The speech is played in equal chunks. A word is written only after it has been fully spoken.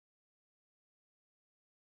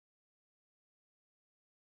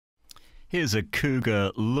Here's a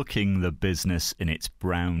Kuga looking the business in its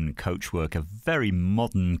brown coachwork, a very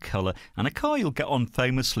modern colour, and a car you'll get on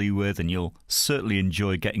famously with, and you'll certainly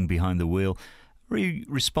enjoy getting behind the wheel. Very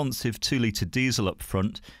responsive 2-litre diesel up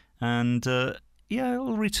front, and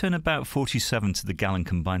it'll return about 47 to the gallon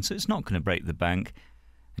combined, so it's not going to break the bank.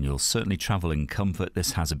 And you'll certainly travel in comfort.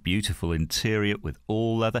 This has a beautiful interior with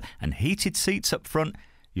all leather and heated seats up front.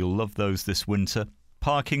 You'll love those this winter.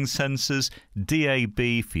 Parking sensors,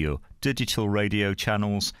 DAB for your digital radio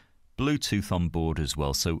channels, Bluetooth on board as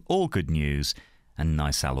well, so all good news, and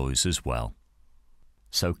nice alloys as well.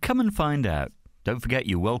 So come and find out. Don't forget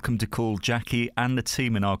you're welcome to call Jackie and the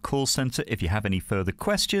team in our call centre if you have any further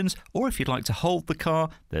questions, or if you'd like to hold the car,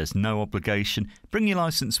 there's no obligation. Bring your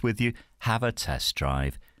licence with you, have a test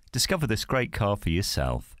drive. Discover this great car for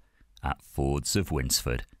yourself at Fords of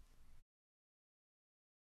Winsford.